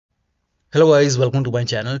Hello guys, welcome to my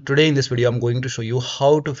channel. Today in this video I'm going to show you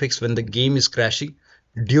how to fix when the game is crashing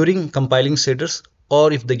during compiling status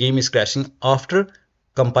or if the game is crashing after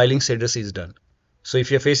compiling status is done. So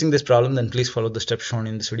if you're facing this problem, then please follow the steps shown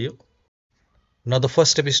in this video. Now the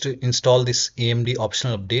first step is to install this AMD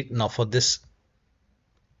optional update. Now for this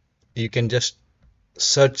you can just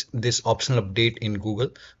search this optional update in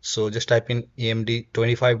Google. So just type in AMD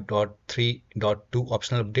 25.3.2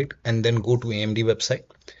 optional update and then go to AMD website.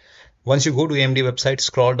 Once you go to AMD website,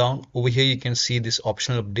 scroll down. Over here you can see this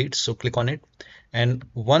optional update, so click on it, and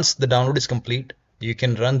once the download is complete you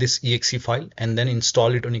can run this exe file and then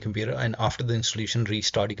install it on your computer, and after the installation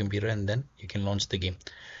restart your computer and then you can launch the game.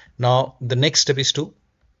 Now the next step is to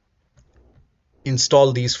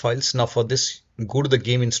install these files. Now for this, go to the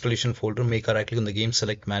game installation folder, make a right click on the game,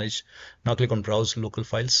 select manage. Now click on browse local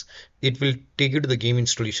files. It will take you to the game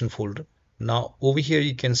installation folder. Now over here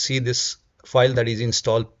you can see this file that is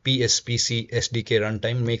installed,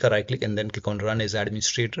 PsPcSdkRuntime. Make a right click and then click on run as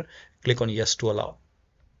administrator. Click on yes to allow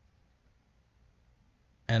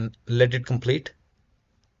and let it complete.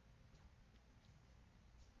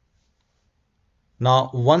 Now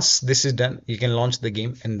once this is done, you can launch the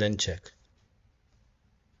game and then check.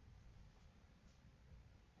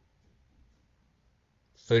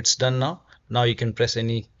 So it's done now. Now you can press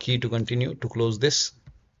any key to continue to close this,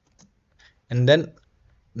 and then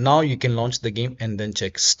now you can launch the game and then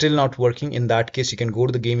check. Still not working. In that case you can go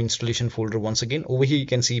to the game installation folder once again. Over here you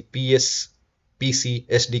can see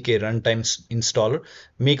PsPcSdkRuntimeInstaller.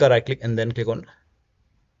 Make a right click and then click on,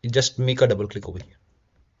 just make a double click over here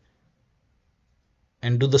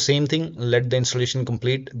and do the same thing. Let the installation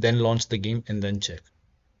complete, then launch the game and then check.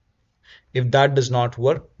 If that does not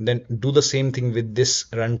work, then do the same thing with this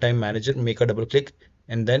runtime manager. Make a double click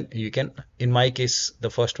and then you can, in my case the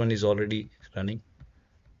first one is already running,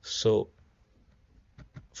 so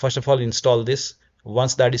first of all install this.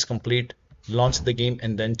 Once that is complete, launch the game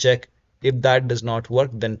and then check. If that does not work,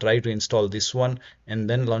 then try to install this one and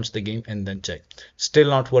then launch the game and then check. Still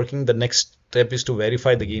not working. The next step is to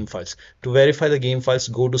verify the game files. To verify the game files,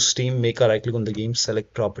 go to Steam, make a right click on the game,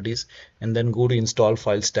 select properties and then go to install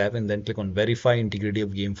files tab and then click on verify integrity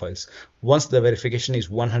of game files. Once the verification is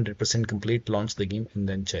 100% complete, launch the game and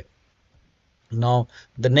then check. Now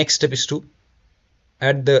the next step is to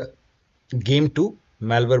add the game to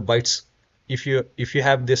Malwarebytes. If you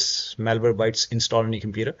have this Malwarebytes installed on your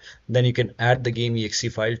computer, then you can add the game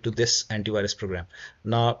exe file to this antivirus program.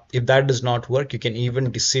 Now if that does not work, you can even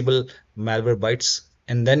disable Malwarebytes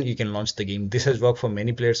and then you can launch the game. This has worked for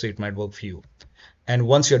many players, so it might work for you. And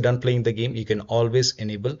once you're done playing the game, you can always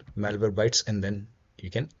enable Malwarebytes and then you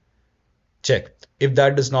can check. If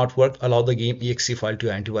that does not work, allow the game exe file to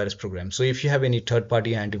your antivirus program. So if you have any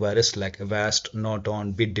third-party antivirus like Avast,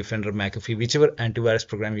 Norton, Bitdefender, McAfee, whichever antivirus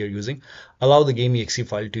program you're using, allow the game exe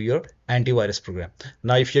file to your antivirus program.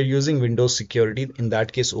 Now if you're using Windows security, in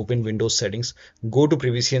that case open Windows settings, go to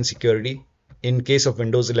privacy and security. In case of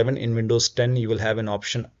Windows 11, in Windows 10 you will have an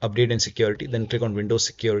option update and security. Then click on Windows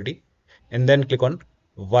security and then click on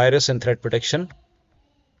virus and threat protection,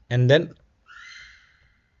 and then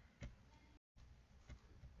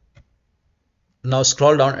now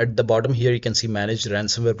scroll down at the bottom. Here you can see manage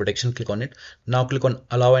ransomware protection. Click on it. Now click on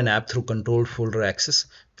allow an app through controlled folder access.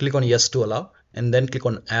 Click on yes to allow and then click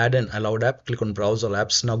on add an allowed app. Click on browse all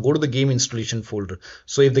apps. Now go to the game installation folder.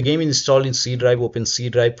 So if the game is installed in C drive, open C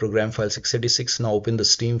drive program file 686. Now open the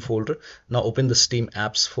Steam folder. Now open the Steam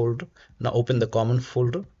apps folder. Now open the common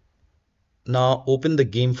folder. Now open the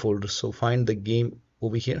game folder. So find the game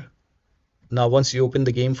over here. Now once you open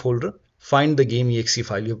the game folder, find the game exe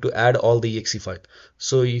file. You have to add all the exe file.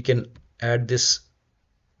 So you can add this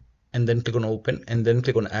and then click on open and then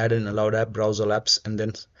click on add an allowed app, browse all apps and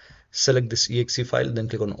then select this exe file, then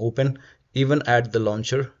click on open. Even add the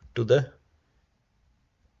launcher to the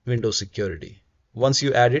Windows security. Once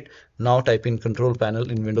you add it, now type in control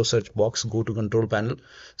panel in Windows search box, go to control panel,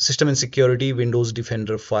 system and security, Windows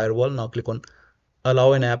Defender Firewall. Now click on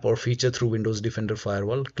allow an app or feature through Windows Defender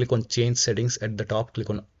Firewall. Click on change settings at the top,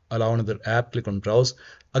 click on allow another app, click on browse.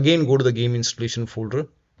 Again go to the game installation folder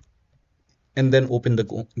and then open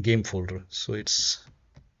the game folder. So it's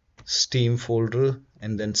Steam folder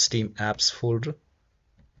and then Steam apps folder,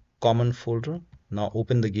 common folder. Now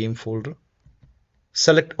open the game folder,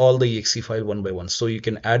 select all the exe file one by one. So you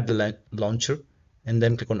can add the launcher and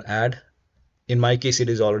then click on add. In my case it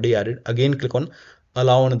is already added. Again click on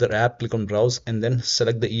allow another app, click on browse and then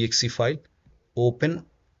select the exe file, open,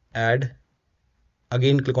 add.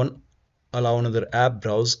 Again click on allow another app,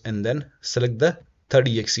 browse and then select the third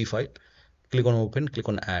exe file, click on open, click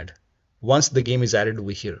on add. Once the game is added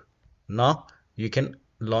over here, now you can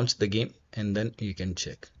launch the game and then you can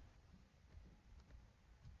check.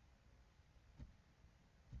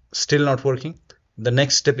 Still not working. The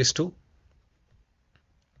next step is to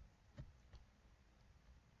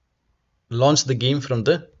launch the game from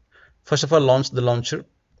the, first of all, launch the launcher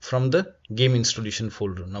from the game installation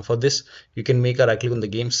folder. Now for this, you can make a right click on the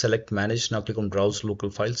game, select manage. Now click on browse local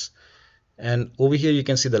files. And over here you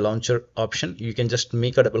can see the launcher option. You can just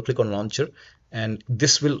make a double click on launcher and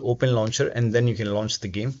this will open launcher, and then you can launch the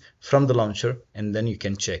game from the launcher and then you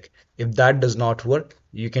can check. If that does not work,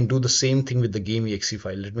 you can do the same thing with the game exe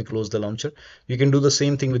file. Let me close the launcher. You can do the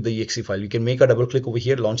same thing with the exe file. You can make a double click over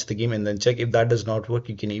here, launch the game and then check. If that does not work,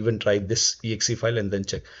 you can even try this exe file and then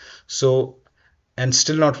check. So, and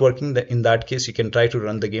still not working, in that case you can try to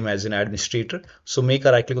run the game as an administrator. So make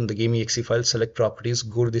a right click on the game exe file, select properties,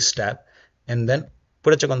 go to this tab and then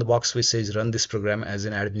put a check on the box which says run this program as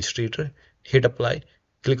an administrator, hit apply,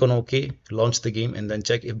 click on OK, launch the game and then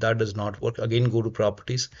check. If that does not work, again go to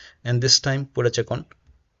properties and this time put a check on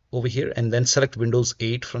over here and then select Windows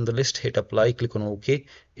 8 from the list, hit apply, click on OK.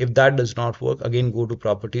 If that does not work, again go to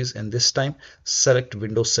properties and this time select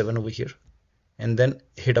Windows 7 over here and then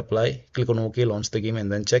hit apply, click on OK, launch the game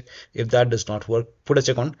and then check. If that does not work, put a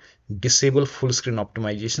check on disable full screen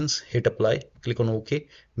optimizations, hit apply, click on OK,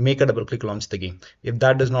 make a double click, launch the game. If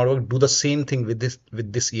that does not work, do the same thing with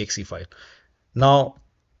this exe file. Now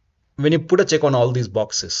when you put a check on all these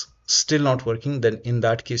boxes, still not working, then in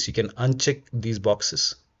that case you can uncheck these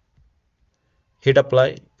boxes, hit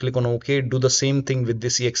apply, click on OK, do the same thing with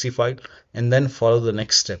this exe file and then follow the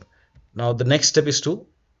next step. Now the next step is to,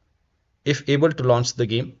 if able to launch the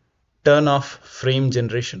game, turn off frame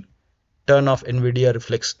generation, turn off Nvidia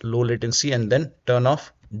Reflex low latency and then turn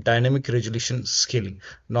off dynamic resolution scaling.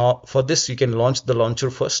 Now for this you can launch the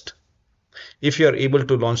launcher first if you are able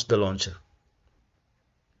to launch the launcher.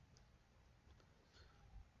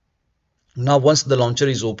 Now once the launcher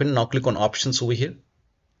is open, now click on options over here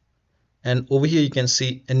and over here you can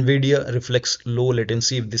see Nvidia Reflex low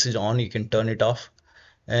latency. If this is on, you can turn it off.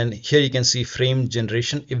 And here you can see frame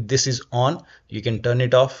generation. If this is on, you can turn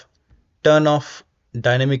it off. Turn off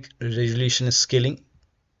dynamic resolution scaling.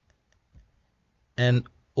 And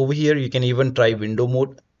over here you can even try window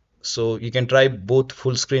mode. So you can try both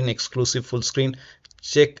full screen, exclusive full screen.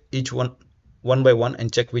 Check each one by one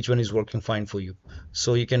and check which one is working fine for you.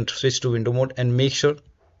 So you can switch to window mode and make sure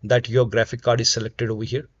that your graphic card is selected over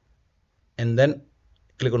here. And then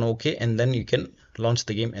click on OK and then you can launch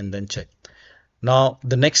the game and then check. Now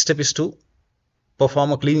the next step is to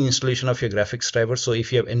perform a clean installation of your graphics driver. So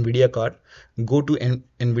if you have Nvidia card, go to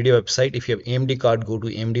Nvidia website. If you have AMD card, go to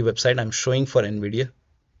AMD website. I'm showing for Nvidia.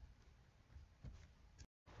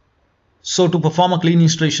 So to perform a clean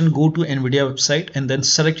installation, go to Nvidia website and then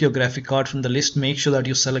select your graphic card from the list. Make sure that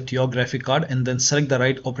you select your graphic card and then select the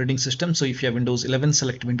right operating system. So if you have Windows 11,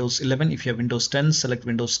 select Windows 11. If you have Windows 10, select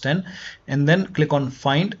Windows 10 and then click on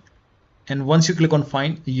find. And once you click on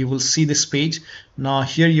find, you will see this page. Now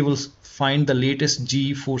here you will find the latest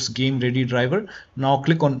GeForce game ready driver. Now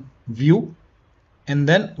click on view and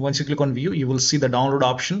then once you click on view, you will see the download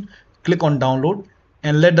option. Click on download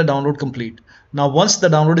and let the download complete. Now once the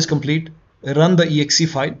download is complete, run the exe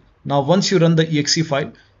file. Now once you run the exe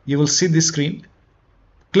file, you will see this screen.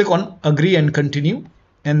 Click on agree and continue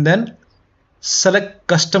and then select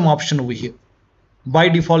custom option over here. By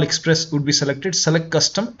default express would be selected, select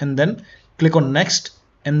custom and then click on next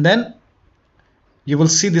and then you will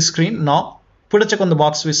see this screen. Now put a check on the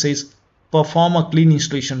box which says perform a clean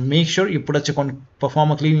installation. Make sure you put a check on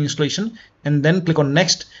perform a clean installation and then click on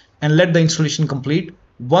next and let the installation complete.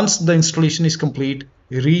 Once the installation is complete,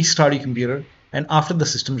 restart your computer and after the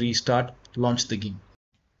system restart, launch the game.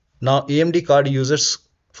 Now AMD card users,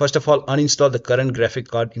 first of all, uninstall the current graphic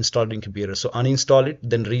card installed in computer. So uninstall it,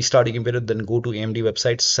 then restart your computer, then go to AMD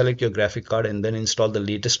website, select your graphic card and then install the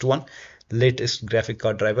latest one, latest graphic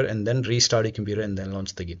card driver and then restart your computer and then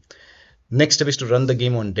launch the game. Next step is to run the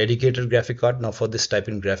game on dedicated graphic card. Now for this, type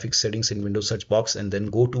in graphics settings in Windows search box and then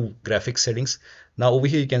go to graphics settings. Now over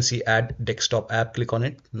here you can see add desktop app, click on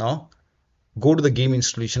it. Now go to the game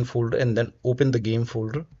installation folder and then open the game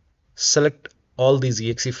folder. Select all these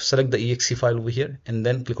select the exe file over here and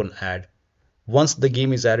then click on add. Once the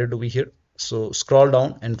game is added over here, so scroll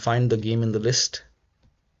down and find the game in the list.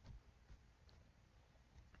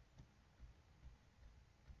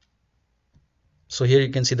 So here you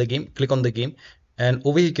can see the game, click on the game and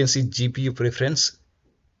over here you can see GPU preference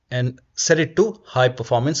and set it to high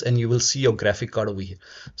performance and you will see your graphic card over here.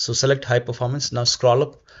 So select high performance. Now scroll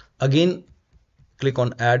up again, click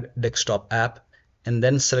on add desktop app and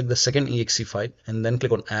then select the second exe file and then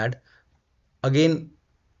click on add. Again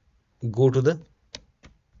go to the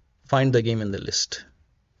find the game in the list.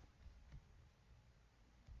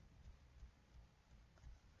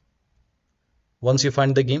 Once you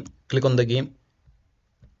find the game, click on the game.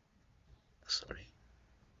 Sorry.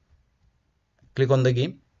 Click on the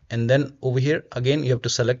game, and then over here again you have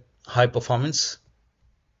to select high performance,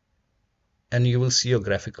 and you will see your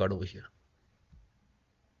graphic card over here.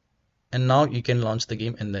 And now you can launch the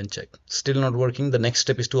game and then check. Still not working. The next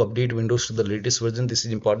step is to update Windows to the latest version. This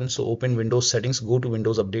is important. So open Windows settings, go to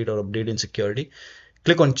Windows Update or Update in Security.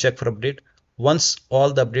 Click on check for update. Once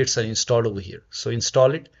all the updates are installed over here, so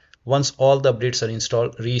install it. Once all the updates are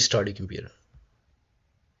installed, restart your computer.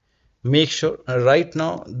 Make sure right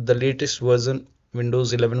now the latest version,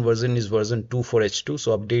 Windows 11 version, is version 2 for H2.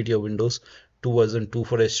 So update your Windows to version 2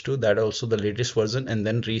 for H2. That also the latest version, and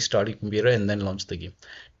then restart your computer and then launch the game.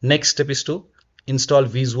 Next step is to install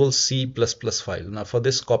Visual C++ file. Now for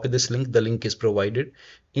this, copy this link. The link is provided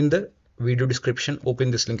in the video description.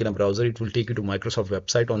 Open this link in a browser. It will take you to Microsoft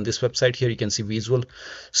website. On this website here you can see Visual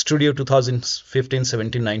Studio 2015,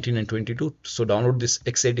 17, 19 and 22. So download this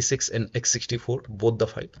x86 and x64, both the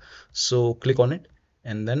file. So click on it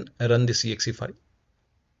and then run this exe file.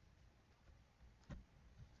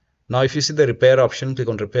 Now if you see the repair option, click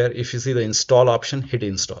on repair. If you see the install option, hit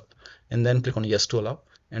install and then click on yes to allow,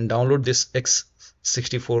 and download this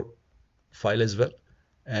x64 file as well.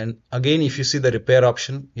 And again, if you see the repair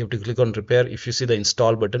option, you have to click on repair. If you see the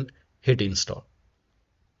install button, hit install.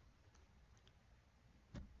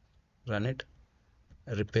 Run it,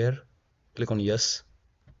 repair, click on yes.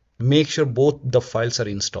 Make sure both the files are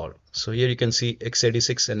installed. So here you can see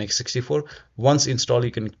x86 and x64. Once installed,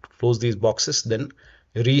 you can close these boxes, then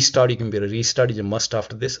restart your computer. Restart is a must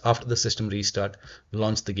after this. After the system restart,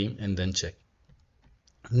 launch the game and then check.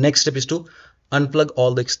 Next step is to unplug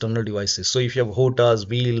all the external devices. So if you have HOTAs,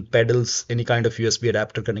 wheel, pedals, any kind of USB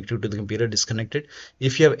adapter connected to the computer, disconnect it.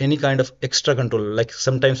 If you have any kind of extra controller, like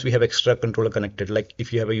sometimes we have extra controller connected, like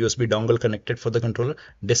if you have a USB dongle connected for the controller,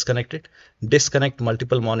 disconnect it. Disconnect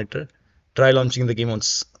multiple monitor. Try launching the game on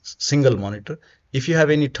single monitor. If you have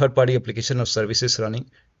any third-party application or services running,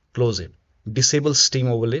 close it. Disable Steam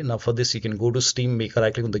overlay. Now for this, you can go to Steam, make a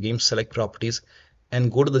right click on the game, select properties, and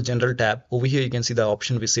go to the general tab. Over here you can see the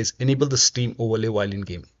option which says enable the Steam overlay while in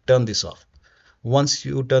game. Turn this off. Once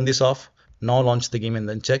you turn this off, now launch the game and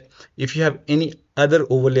then check. If you have any other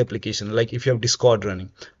overlay application, like if you have Discord running,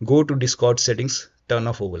 go to Discord settings, turn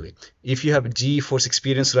off overlay. If you have GeForce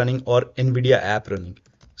Experience running or Nvidia app running,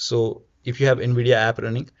 so if you have Nvidia app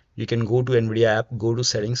running, you can go to Nvidia app, go to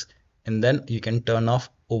settings, and then you can turn off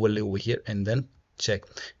overlay over here and then check.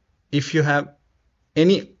 If you have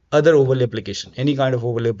any other overlay application, any kind of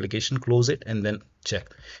overlay application, close it and then check.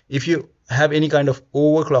 If you have any kind of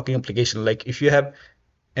overclocking application, like if you have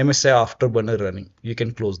MSI Afterburner running, you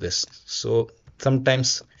can close this. So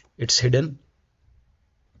sometimes it's hidden.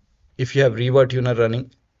 If you have Revert Tuner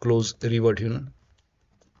running, close Revert Tuner.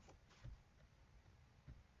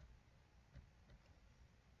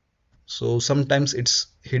 So sometimes it's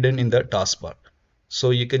hidden in the taskbar. So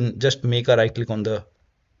you can just make a right click on the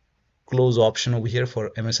close option over here for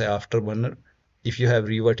MSI Afterburner. If you have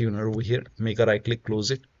Revert Tuner over here, make a right click,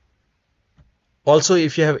 close it. Also,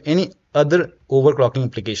 if you have any other overclocking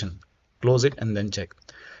application, close it and then check.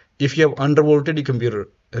 If you have undervolted your computer,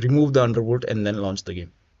 remove the undervolt and then launch the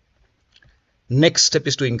game. Next step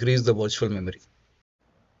is to increase the virtual memory.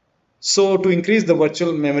 So to increase the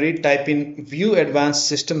virtual memory, type in View Advanced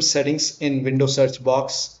System Settings in Windows search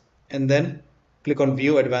box and then click on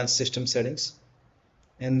View Advanced System Settings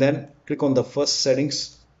and then click on the first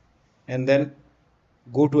settings and then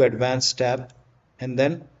go to Advanced tab and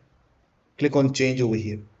then click on Change over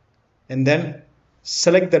here and then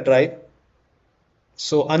select the drive.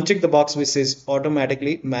 So uncheck the box which says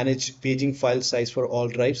automatically manage paging file size for all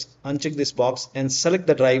drives. Uncheck this box and select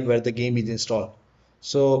the drive where the game is installed.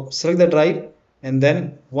 So select the drive and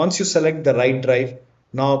then once you select the right drive,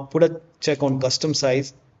 now put a check on custom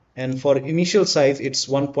size, and for initial size it's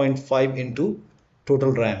 1.5 into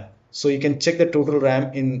total RAM. So you can check the total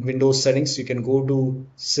RAM in Windows settings. You can go to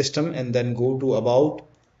system and then go to about,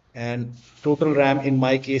 and total RAM in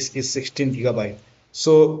my case is 16 gigabyte.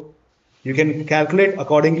 So you can calculate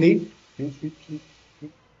accordingly.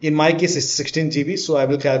 In my case it's 16 GB, so I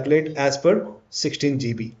will calculate as per 16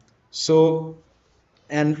 GB. So,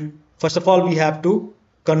 and first of all we have to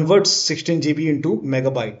convert 16 GB into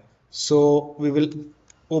megabyte. So we will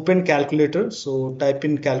open calculator. So type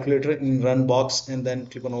in calculator in run box and then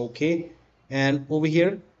click on OK, and over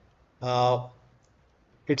here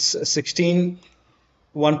it's 16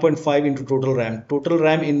 1.5 into total RAM. Total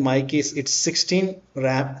RAM in my case it's 16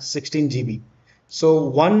 RAM, 16 GB. So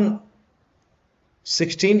one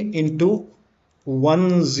 16 into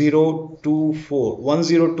 1024.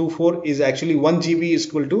 1024 is actually 1 GB is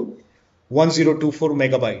equal to 1024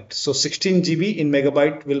 megabyte. So 16 GB in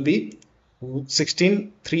megabyte will be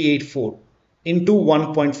 16384 into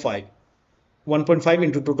 1.5. 1.5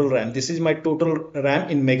 into total RAM. This is my total RAM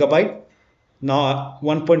in megabyte. Now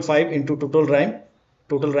 1.5 into total RAM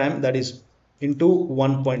that is into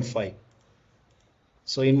 1.5.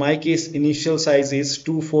 So in my case, initial size is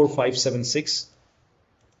 24576,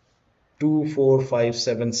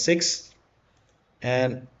 24576,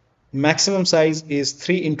 and maximum size is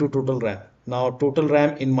 3 into total RAM. Now total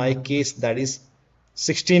RAM in my case that is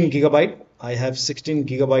 16 gigabyte. I have 16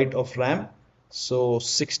 gigabyte of RAM. So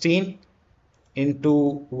 16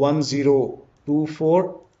 into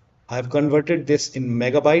 1024. I have converted this in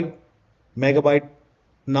megabyte.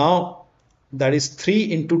 Now that is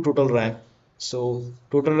 3 into total RAM. So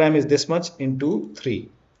total RAM is this much into 3.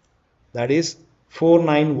 That is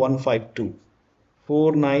 49152.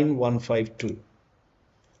 49152.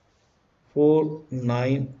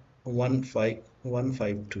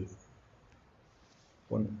 4915152.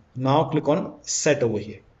 Now click on set over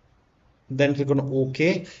here. Then click on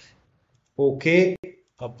OK. OK.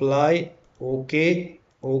 Apply. OK.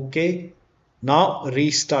 OK. Now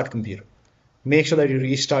restart computer. Make sure that you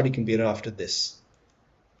restart your computer after this.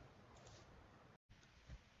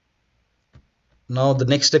 Now the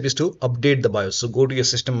next step is to update the BIOS. So go to your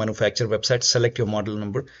system manufacturer website, select your model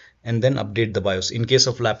number, and then update the BIOS. In case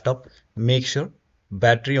of laptop, make sure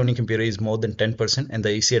battery on your computer is more than 10% and the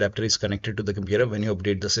AC adapter is connected to the computer when you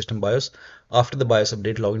update the system BIOS. After the BIOS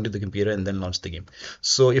update, log into the computer and then launch the game.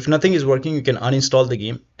 So if nothing is working, you can uninstall the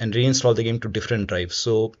game and reinstall the game to different drives.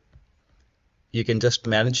 So you can just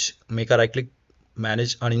make a right click,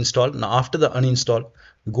 manage, uninstall. Now after the uninstall,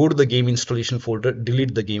 go to the game installation folder,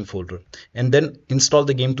 delete the game folder, and then install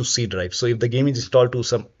the game to C drive. So if the game is installed to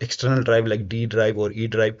some external drive like D drive or E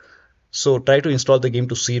drive, so try to install the game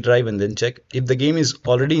to C drive and then check. If the game is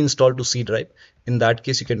already installed to C drive, in that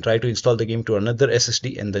case you can try to install the game to another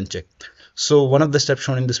SSD and then check. So one of the steps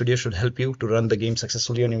shown in this video should help you to run the game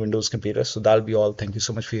successfully on your Windows computer. So that'll be all. Thank you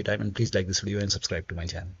so much for your time, and please like this video and subscribe to my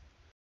channel.